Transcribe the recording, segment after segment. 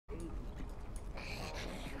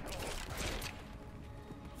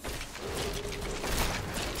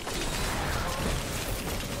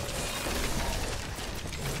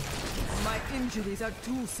injuries are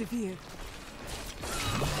too severe.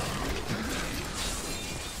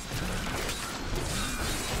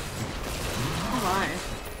 Oh my.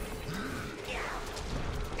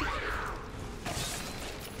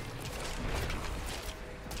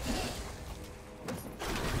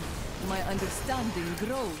 My understanding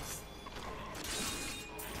grows.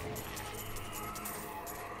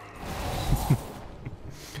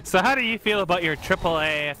 So how do you feel about your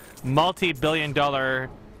AAA multi-billion-dollar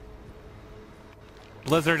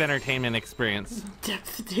Blizzard Entertainment experience?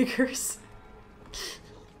 Depth diggers.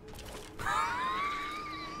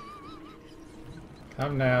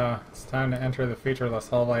 Come now. It's time to enter the featureless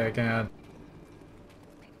hallway again.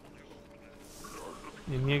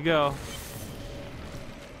 In you go.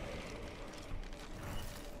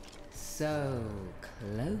 So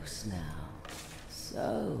close now.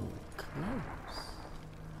 So close.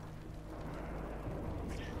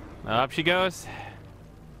 Up she goes.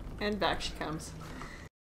 And back she comes.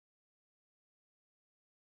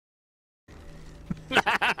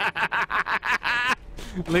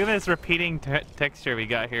 Look at this repeating texture we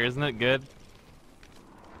got here. Isn't it good?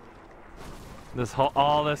 This whole,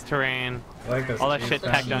 all this terrain, I like this all that cheese shit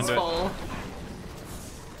thing. packed onto it. Fall.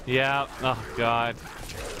 Yeah. Oh god.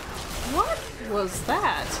 What was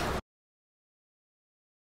that?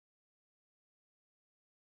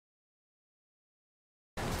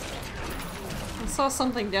 I saw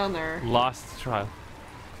something down there. Lost trial.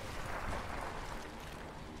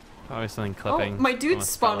 Always something clipping. Oh, my dude's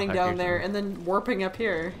Almost spawning fell down or there something. and then warping up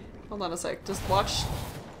here. Hold on a sec. Just watch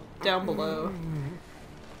down below.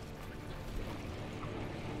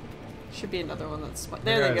 Should be another one that's there.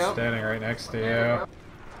 The They guy's go. standing right next to you.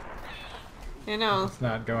 I know. It's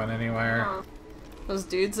not going anywhere. Those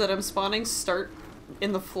dudes that I'm spawning start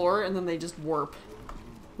in the floor and then they just warp.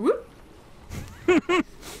 Whoop!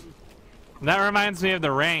 That reminds me of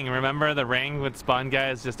the ring. Remember the ring would spawn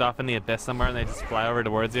guys just off in the abyss somewhere and they just fly over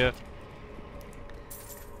towards you? I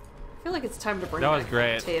feel like it's time to bring That was back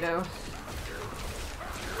great. Potato.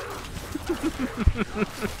 I'll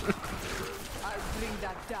bring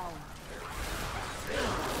that down.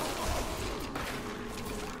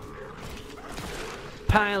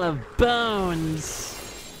 Pile of bones.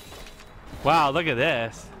 Wow, look at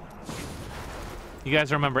this. You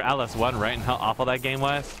guys remember Alice 1, right? And how awful that game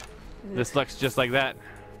was? This looks just like that.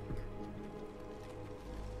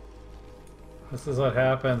 This is what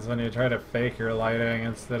happens when you try to fake your lighting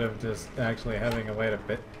instead of just actually having a way to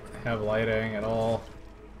have lighting at all.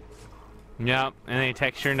 Yep, and they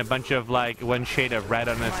textured a bunch of like one shade of red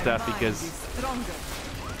on this My stuff mind because is stronger.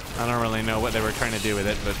 I don't really know what they were trying to do with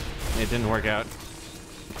it, but it didn't work out.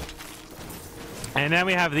 And then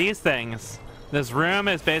we have these things. This room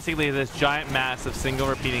is basically this giant mass of single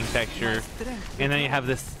repeating texture, and then you have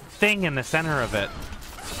this thing in the center of it.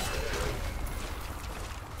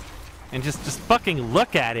 And just fucking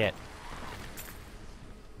look at it.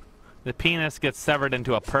 The penis gets severed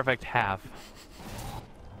into a perfect half.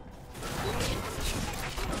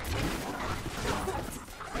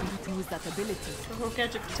 Use that ability. Go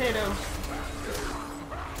catch a potato.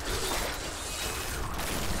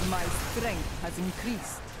 My strength has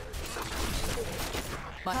increased.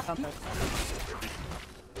 My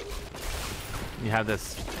You have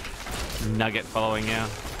this nugget following you.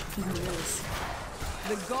 Yes.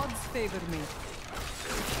 The gods favor me.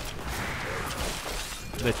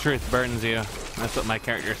 The truth burdens you. That's what my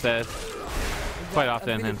character says. Quite That often,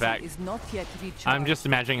 in ability fact. is not yet recharged. I'm just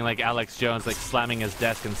imagining like Alex Jones like slamming his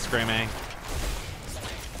desk and screaming.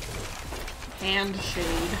 Hand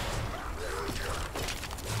shade.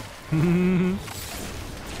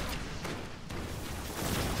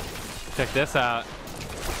 Check this out.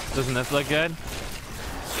 Doesn't this look good?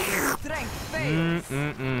 Strength fails.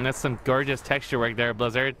 That's some gorgeous texture work there,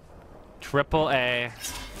 Blizzard. AAA.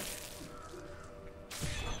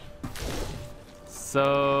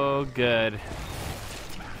 So good.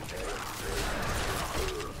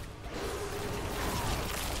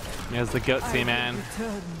 There's the goat sea man.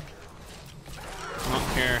 Return.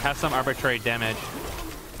 Oh, here, have some arbitrary damage.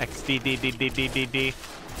 XDDDDDD.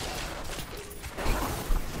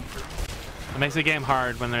 It makes the game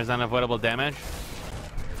hard when there's unavoidable damage.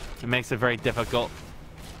 It makes it very difficult.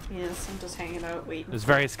 Yes, I'm just hanging out waiting. It's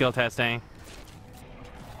very skill testing.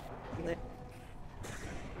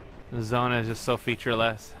 The zone is just so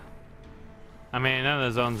featureless. I mean, none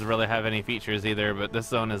of the zones really have any features either, but this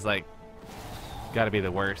zone is like, gotta be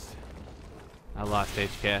the worst. I lost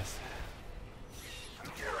HKS.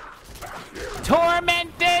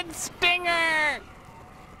 Tormented Stinger!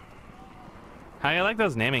 How do you like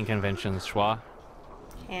those naming conventions, Schwa?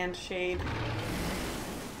 Hand shade.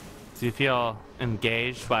 Do you feel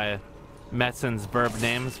engaged by Metzen's verb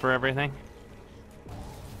names for everything.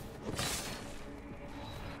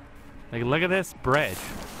 Like, look at this bridge.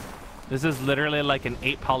 This is literally like an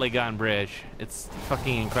 8-polygon bridge. It's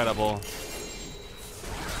fucking incredible.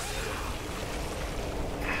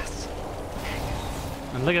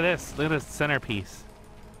 And look at this. Look at this centerpiece.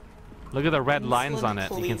 Look at the red lines on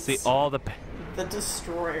it. You can see all the... The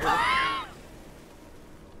destroyer.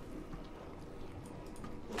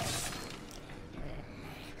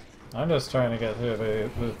 I'm just trying to get through the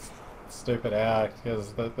stupid act,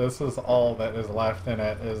 because this is all that is left in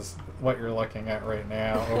it, is what you're looking at right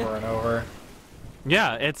now, over and over.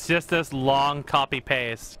 Yeah, it's just this long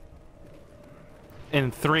copy-paste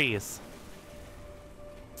in 3s.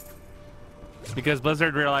 Because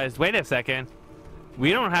Blizzard realized, wait a second,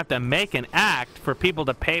 we don't have to make an act for people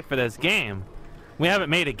to pay for this game. We haven't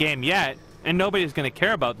made a game yet, and nobody's going to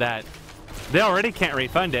care about that. They already can't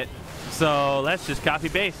refund it, so let's just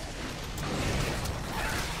copy-paste.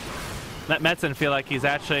 Let Metzen feel like he's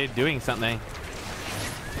actually doing something.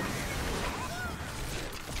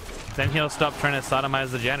 Then he'll stop trying to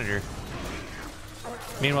sodomize the janitor.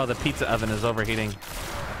 Meanwhile, the pizza oven is overheating.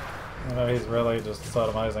 You know, he's really just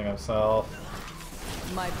sodomizing himself.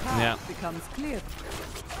 My path becomes clear.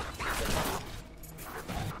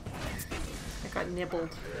 I got nibbled.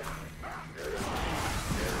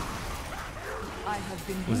 I have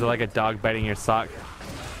been. Was it like a dog biting your sock?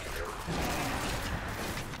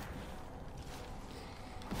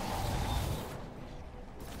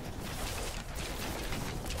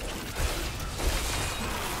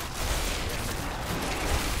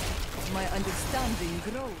 My understanding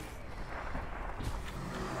grows.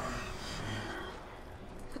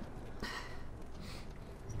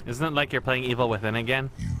 Isn't it like you're playing Evil Within again?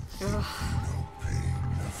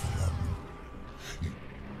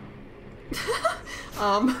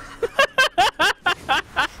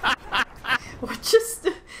 What just...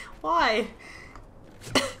 Why?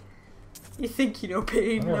 You think you know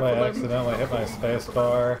pain, I wonder if I accidentally hit my space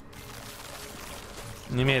bar.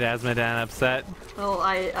 You made Azmodan upset. Well,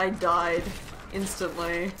 I died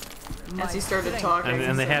instantly as he started talking.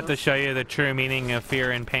 And they have to show you the true meaning of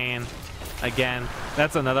fear and pain. Again,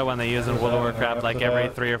 that's another one they use in World of Warcraft like every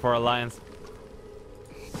 3 or 4 lines.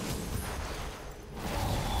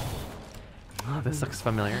 Oh, this looks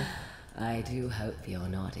familiar. I do hope you're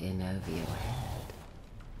not in over your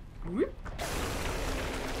head.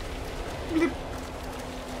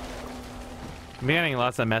 I'm getting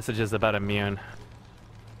lots of messages about immune.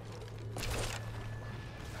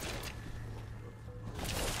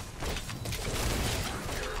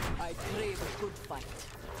 I crave a good fight.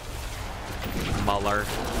 Muller.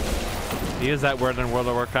 They use that word in World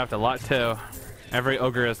of Warcraft a lot too. Every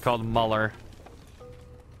ogre is called Muller.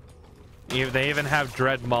 They even have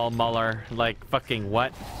Dreadmaul Muller. Like, fucking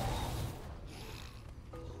what?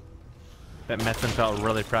 Bet Metzen felt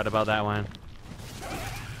really proud about that one.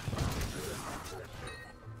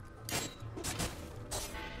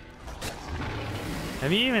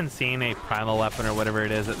 Have you even seen a primal weapon or whatever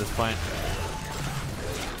it is at this point?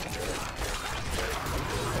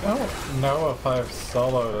 I don't know if I've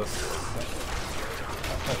soloed a...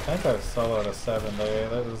 I think I've soloed a 7-day.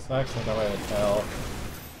 There's actually no way to tell.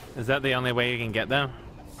 Is that the only way you can get them?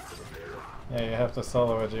 Yeah, you have to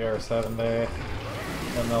solo a GR 7-day.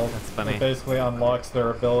 And That's funny. it basically unlocks their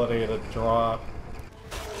ability to drop.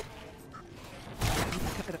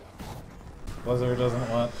 Blizzard doesn't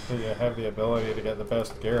want to have the ability to get the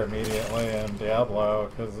best gear immediately in Diablo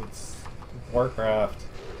because it's Warcraft.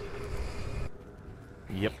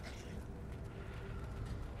 Yep.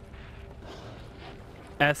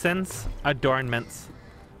 Essence, adornments.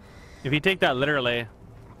 If you take that literally,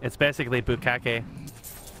 it's basically bukkake.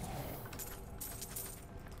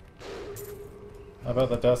 How about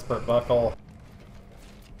the Desperate Buckle?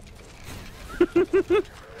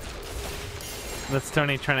 That's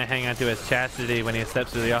Tony trying to hang on to his chastity when he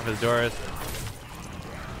steps through the office doors.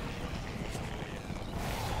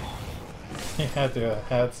 He had to have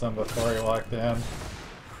had some before he walked in.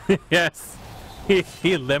 Yes.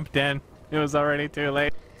 He limped in. It was already too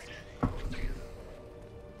late.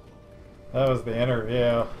 That was the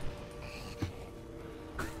interview.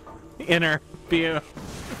 Inner view.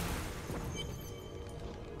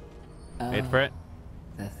 Wait for it.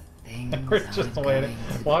 The things We're just I'm waiting.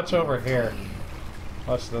 going to Watch do over for here. you.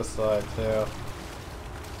 Watch this side too.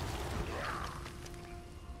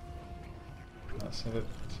 Oh, she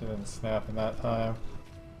didn't snap in that time.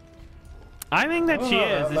 I think that she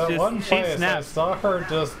is. It's That just one she place, I snaps. saw her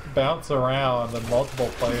just bounce around in multiple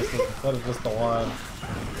places instead of just the one.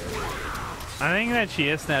 I think that she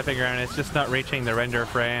is snapping around. It's just not reaching the render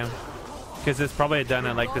frame. Because it's probably done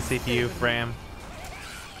at like the CPU frame.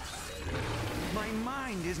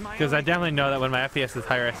 Because I definitely know that when my FPS is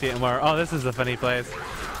higher, I see it more. Oh, this is a funny place.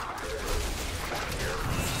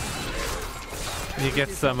 You get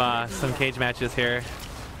some cage matches here.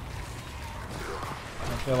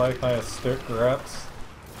 I feel like my astute reps.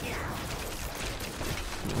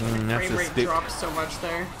 That's Frame a rate dropped so much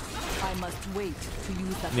there. I must wait to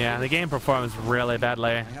use that. Yeah, the game performs really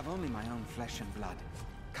badly. I have only my own flesh and blood.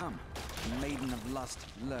 Come, the Maiden of Lust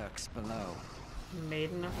lurks below.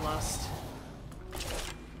 Maiden of Lust.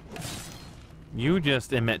 You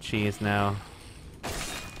just emit cheese now.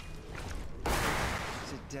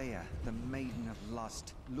 Zendaya, the Maiden of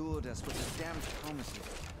Lust, lured us with the damned promises.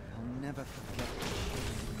 I'll never forget the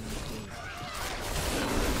shame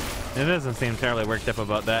we did. It doesn't seem terribly worked up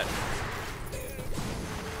about that.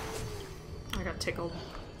 I got tickled.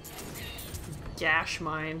 Gash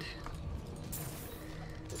mind.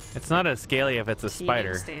 It's not as scaly if it's a Heating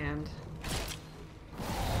spider, stand.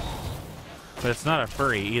 but it's not a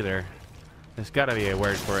furry either. There's gotta be a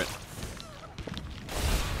word for it.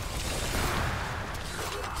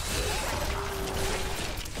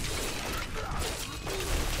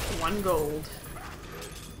 One gold.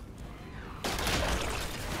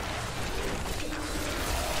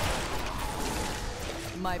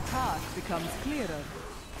 My path becomes clearer.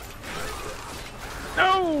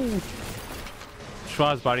 No!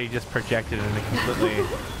 Schwa's body just projected in a completely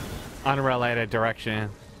unrelated direction.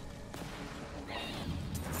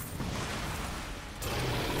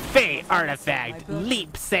 Fey artifact,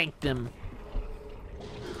 leap sanctum.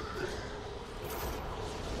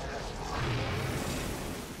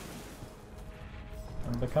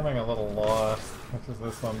 I'm becoming a little lost because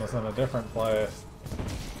this one was in a different place.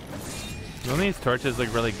 Don't these torches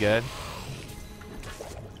look really good?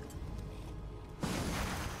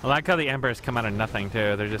 I like how the embers come out of nothing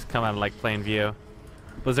too. They just come out of like plain view.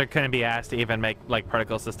 Blizzard couldn't be asked to even make like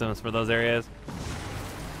particle systems for those areas.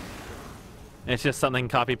 It's just something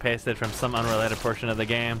copy pasted from some unrelated portion of the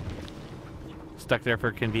game. Stuck there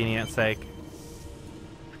for convenience sake.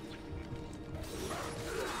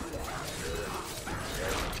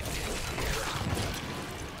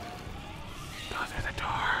 Go through the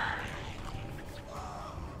door.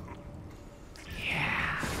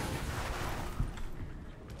 Yeah.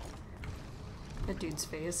 That dude's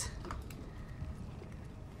face.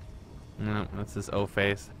 No, that's his O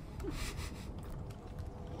face.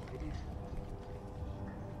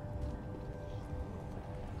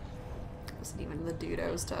 Wasn't even the dude I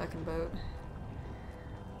was talking about.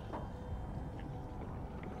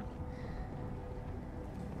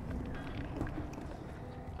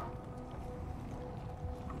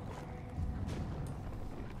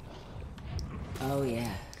 Oh,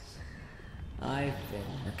 yes. I've been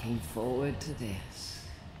looking forward to this.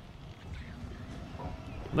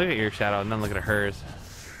 Look at your shadow and then look at hers.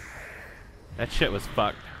 That shit was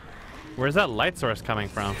fucked. Where's that light source coming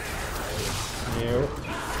from? You.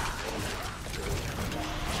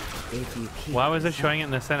 If you keep Why was it showing it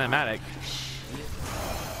in the cinematic?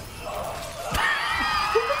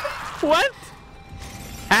 What?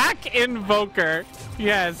 Hack Invoker.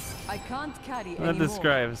 Yes. I can't carry That anymore.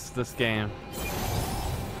 describes this game.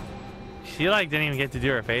 She like didn't even get to do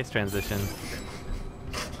her face transition.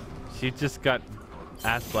 She just got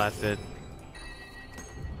ass blasted.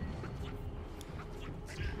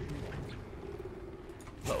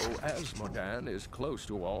 Though Azmodan is close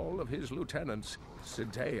to all of his lieutenants,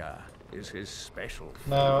 Zendaya is his special.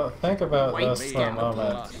 Now, think about White this for a skin.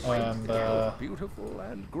 moment, and, Beautiful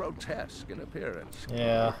and grotesque in appearance.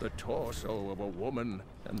 yeah. The torso of a woman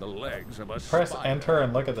and the legs of a Press spider. enter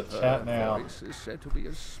and look at the chat Her now. voice is said to be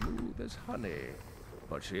as smooth as honey,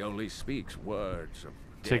 but she only speaks words of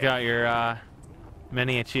Check death. out your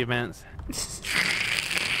many achievements.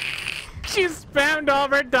 She spammed all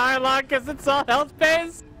of her dialogue because it's all health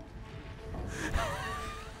based.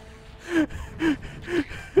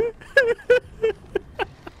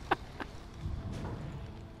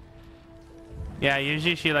 Yeah,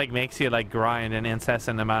 usually she like makes you like grind an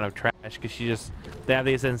incessant amount of trash because they have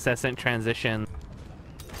these incessant transitions,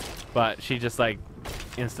 but she just like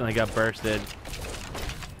instantly got bursted.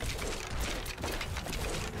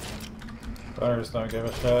 Runners don't give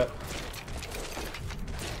a shit.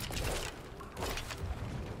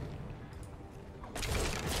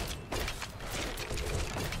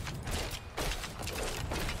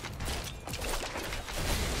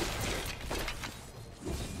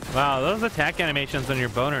 Wow, those attack animations on your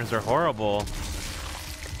boners are horrible.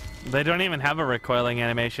 They don't even have a recoiling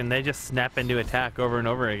animation, they just snap into attack over and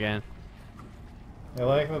over again. I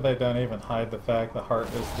like that they don't even hide the fact the heart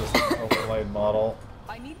is just an overlaid model.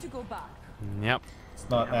 I need to go back. Yep. It's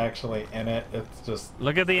not actually in it. It's just.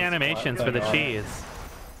 Look at the this animations flat for the thing on it. cheese.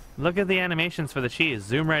 Look at the animations for the cheese.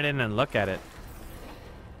 Zoom right in and look at it.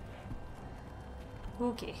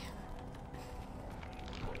 Okay.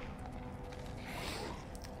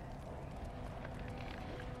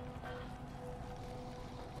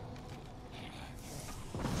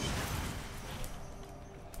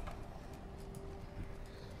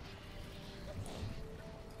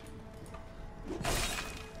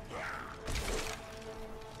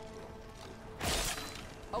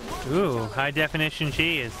 Ooh, high definition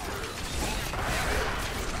cheese.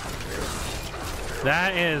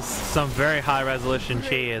 That is some very high resolution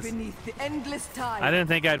cheese. Beneath the endless tide. I didn't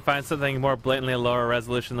think I'd find something more blatantly lower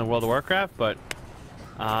resolution than World of Warcraft, but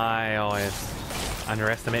I always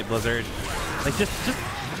underestimate Blizzard. Like, just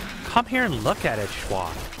come here and look at it, Schwa.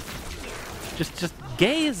 Just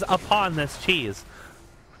gaze upon this cheese.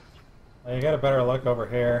 You got a better look over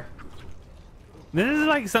here. This is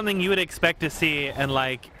like something you would expect to see in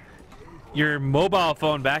like your mobile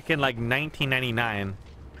phone back in like 1999.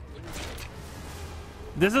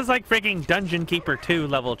 This is like freaking Dungeon Keeper 2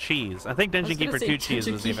 level cheese. I think Dungeon Keeper 2 cheese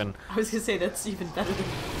was even... I was gonna say that's even better than...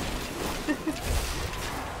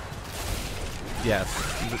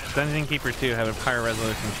 Yes. Dungeon Keeper 2 had a higher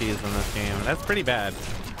resolution cheese than this game. That's pretty bad.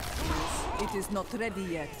 It is not ready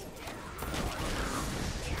yet.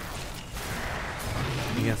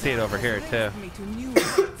 You can see it over here too. Me to new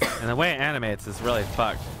heights. And the way it animates is really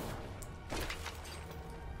fucked.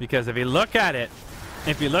 Because if you look at it,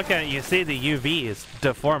 you see the UVs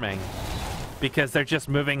deforming. Because they're just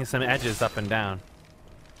moving some edges up and down.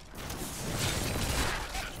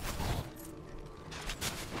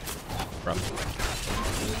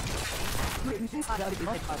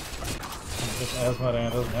 This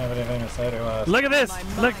Azmodan doesn't have anything to say to us. Look at this!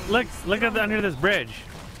 Look at under this bridge.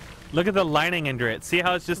 Look at the lining under it. See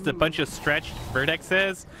how it's just a bunch of stretched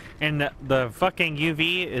vertexes? And the fucking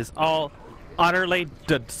UV is all utterly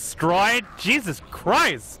destroyed? Jesus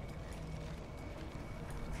Christ!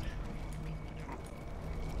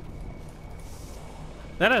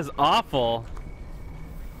 That is awful.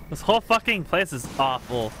 This whole fucking place is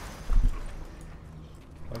awful.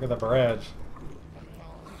 Look at the bridge.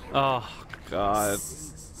 Oh, God.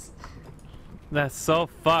 That's so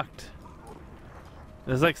fucked.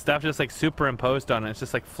 There's like stuff just like superimposed on it. It's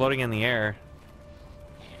just like floating in the air.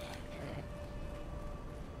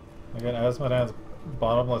 Look at Azmodan's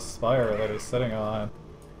bottomless spire that he's sitting on.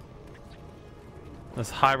 Those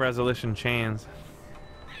high resolution chains.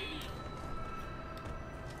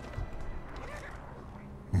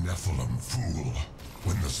 Nephilim fool,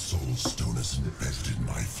 when the soul stone is embedded in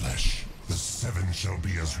my flesh, the seven shall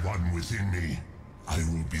be as one within me. I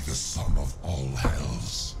will be the sum of all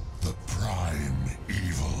hells, the prime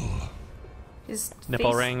evil. His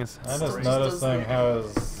Nipple face rings. I'm just does noticing the- how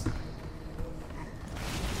his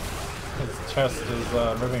chest is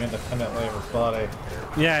moving independently of his body.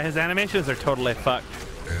 Yeah, his animations are totally fucked.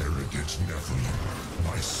 Arrogant Nephilim,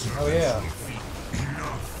 my servants Oh yeah. will feed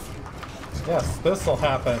enough. Yes, this'll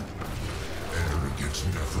happen. Arrogant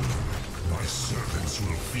Nephilim, my servants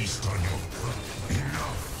will feast on your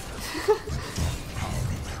enough. The dark power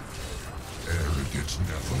of it. Arrogant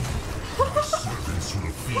Nephilim, my servants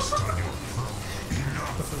will feast on your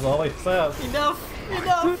enough. This is all he says. Enough!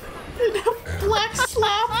 Black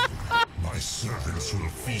slap! My servants will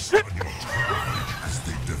feast on your pride as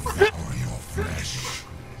they devour your flesh.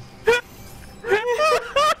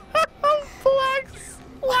 Black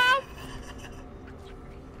slap.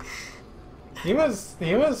 He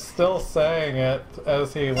was still saying it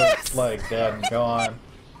as he was like dead and gone.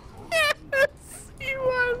 Yes, he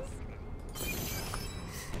was.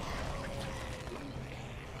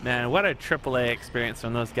 Man, what a AAA experience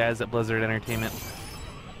from those guys at Blizzard Entertainment.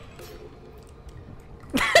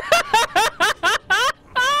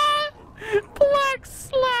 Black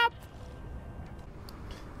slap.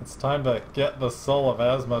 It's time to get the soul of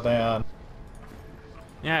Azmodan.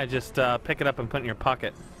 Yeah, just pick it up and put it in your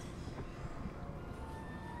pocket.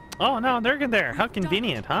 Oh no, they're good there. How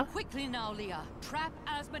convenient, huh? Quickly now, Leah. Trap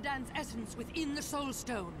Azmodan's essence within the Soul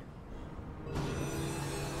Stone.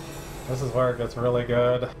 This is where it gets really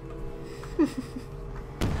good.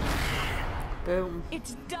 Boom.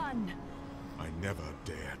 It's done. I never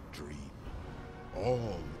dared dream.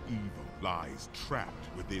 All evil lies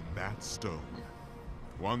trapped within that stone.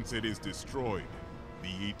 Once it is destroyed,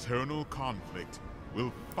 the eternal conflict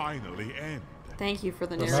will finally end. Thank you for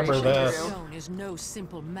the Remember narration, this. Drew. Stone is no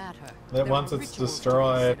simple matter. That There once are it's rituals to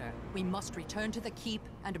destroyed- consider. We must return to the keep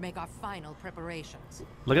and make our final preparations.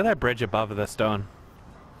 Look at that bridge above the stone.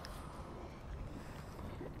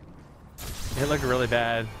 It looked really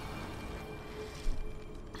bad.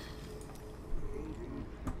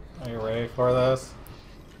 Are you ready for this?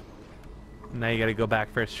 Now you gotta go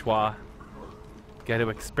back for Schwa. Gotta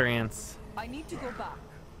experience I need to go back.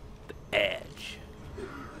 the edge.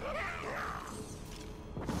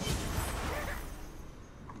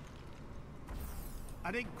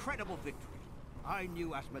 An incredible victory. I knew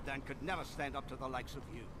Azmodan could never stand up to the likes of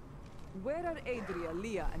you. Where are Adria,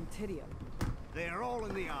 Leah, and Tyrion? They're all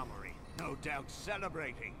in the armory, no doubt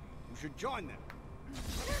celebrating. You should join them.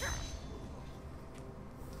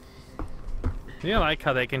 Do you like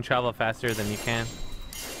how they can travel faster than you can?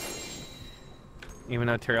 Even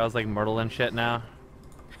though Tyrell's like mortal and shit now.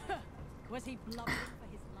 Was he blubbering for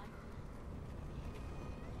his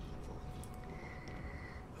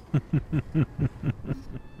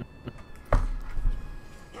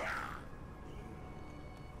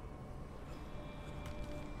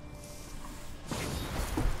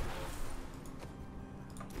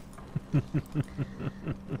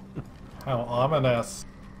How ominous.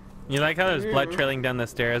 You like how there's blood trailing down the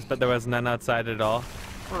stairs, but there was none outside at all?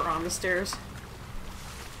 Or on the stairs.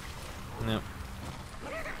 Nope.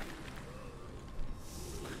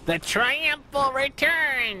 The triumphal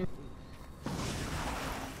return!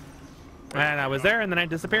 And I was there and then I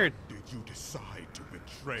disappeared. Did you decide to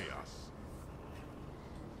betray us?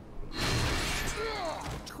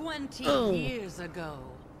 20 years ago,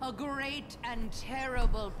 a great and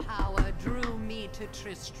terrible power drew me to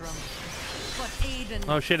Tristram. But Aiden,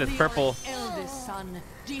 Oh shit, it's purple. Leoric's eldest son,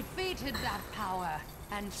 defeated that power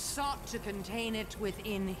and sought to contain it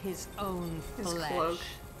within his own His flesh. cloak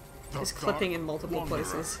is clipping in multiple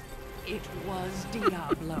places. It was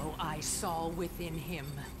Diablo I saw within him,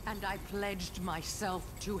 and I pledged myself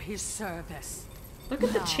to his service. Look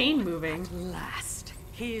at the Now, chain moving. At last,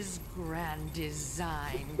 his grand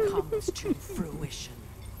design comes to fruition.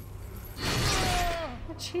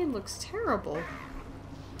 That chain looks terrible.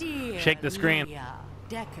 Dear Shake the screen. Leah,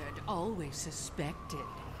 Deckard always suspected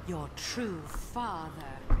your true father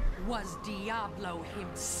was Diablo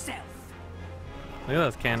himself. Look at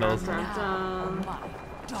those candles. Now, my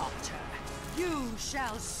daughter, you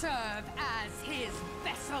shall serve as his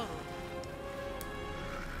vessel.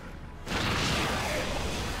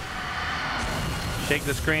 Shake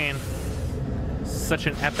the screen. Such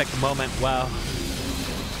an epic moment, wow.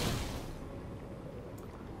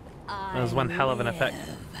 That was one hell of an effect.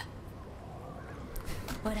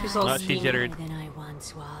 But She's I'm all- Oh, she more jittered. than I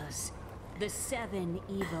once was. The 7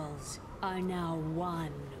 evils are now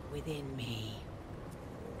one within me.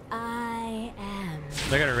 I am.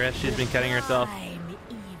 Look at her wrist, she's been cutting herself. I'm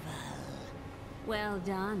evil. Well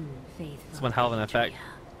done, faithful. It's one hell of an effect.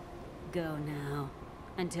 Go now,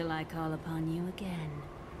 until I call upon you again.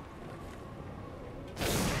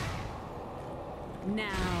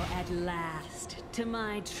 Now, at last, to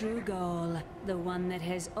my true goal, the one that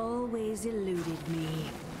has always eluded me.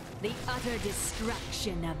 The utter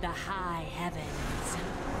destruction of the high heavens.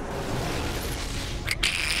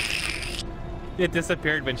 It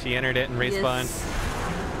disappeared when she entered it and respawned.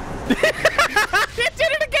 Yes. It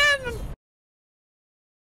did it again!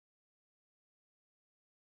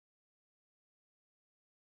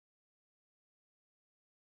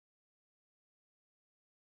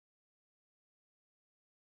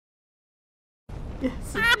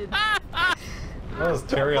 Yes, it did. That was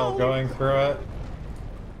Tyrion going through it.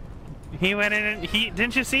 He went in and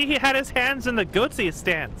didn't you see he had his hands in the goat's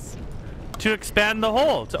stance to expand the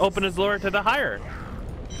hole, to open his lure to the higher.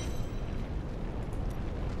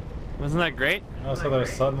 Wasn't that great? Also,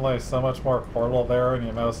 there's suddenly so much more portal there when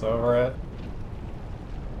you mouse over it.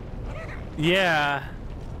 Yeah.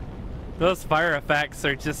 Those fire effects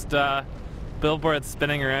are just billboards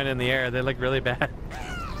spinning around in the air. They look really bad.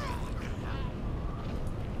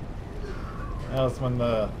 Now's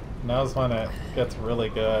when it gets really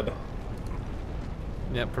good.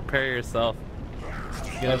 Yeah, prepare yourself. It's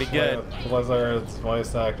gonna be Especially good. with Blizzard's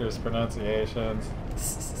voice actors' pronunciations.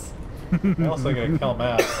 They're also gonna kill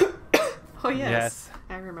Matt. Oh yes. Yes.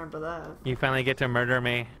 I remember that. You finally get to murder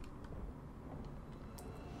me.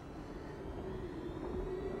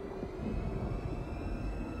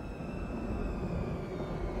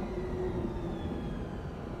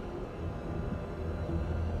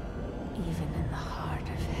 Even in the heart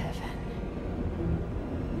of heaven,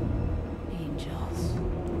 angels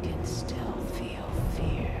can still feel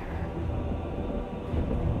fear.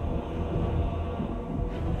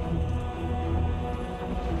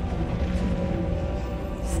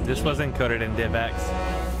 This was encoded in DivX.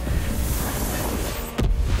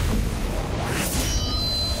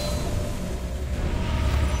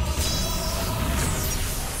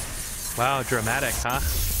 Wow, dramatic, huh?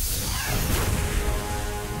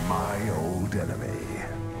 My old enemy.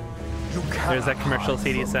 There's that commercial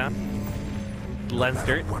CD sound. Lens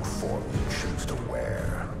dirt. What form you choose to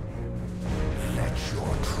wear, let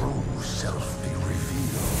your true self be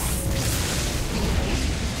revealed.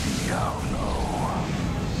 Diablo.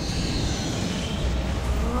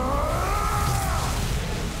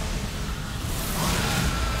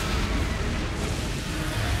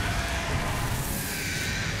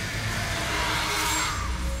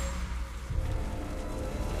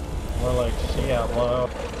 More like she out loud.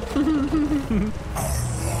 Our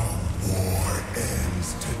long war ends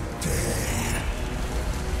today.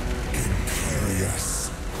 Imperious.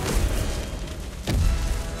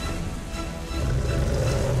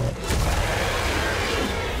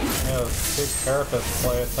 Yeah, those big carapace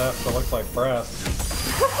plates have to look like breasts.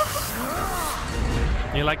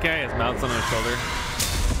 You like guy his mouth's on his shoulder.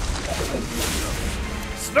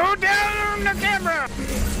 Slow down the camera!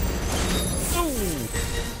 Ooh.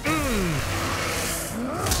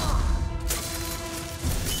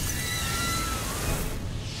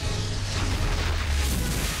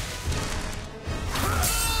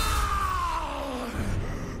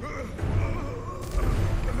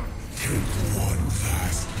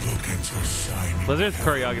 Blizzard's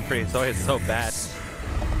choreography is always so bad.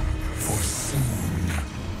 For soon,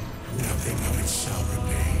 nothing of it shall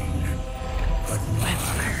remain, but my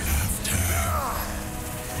laughter.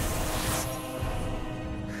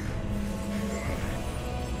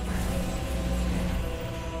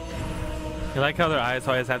 You like how their eyes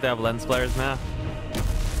always have to have lens flares now?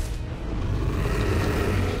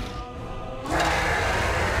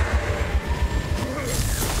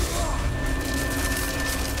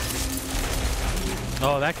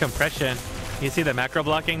 Oh, that compression. You see the macro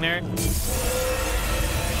blocking there?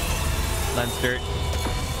 Lens dirt.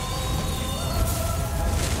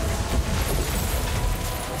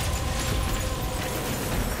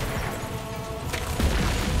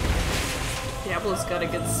 Diablo's got a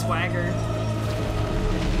good swagger.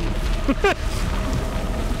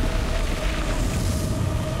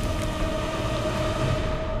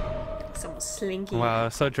 So slinky. Wow,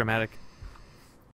 so dramatic.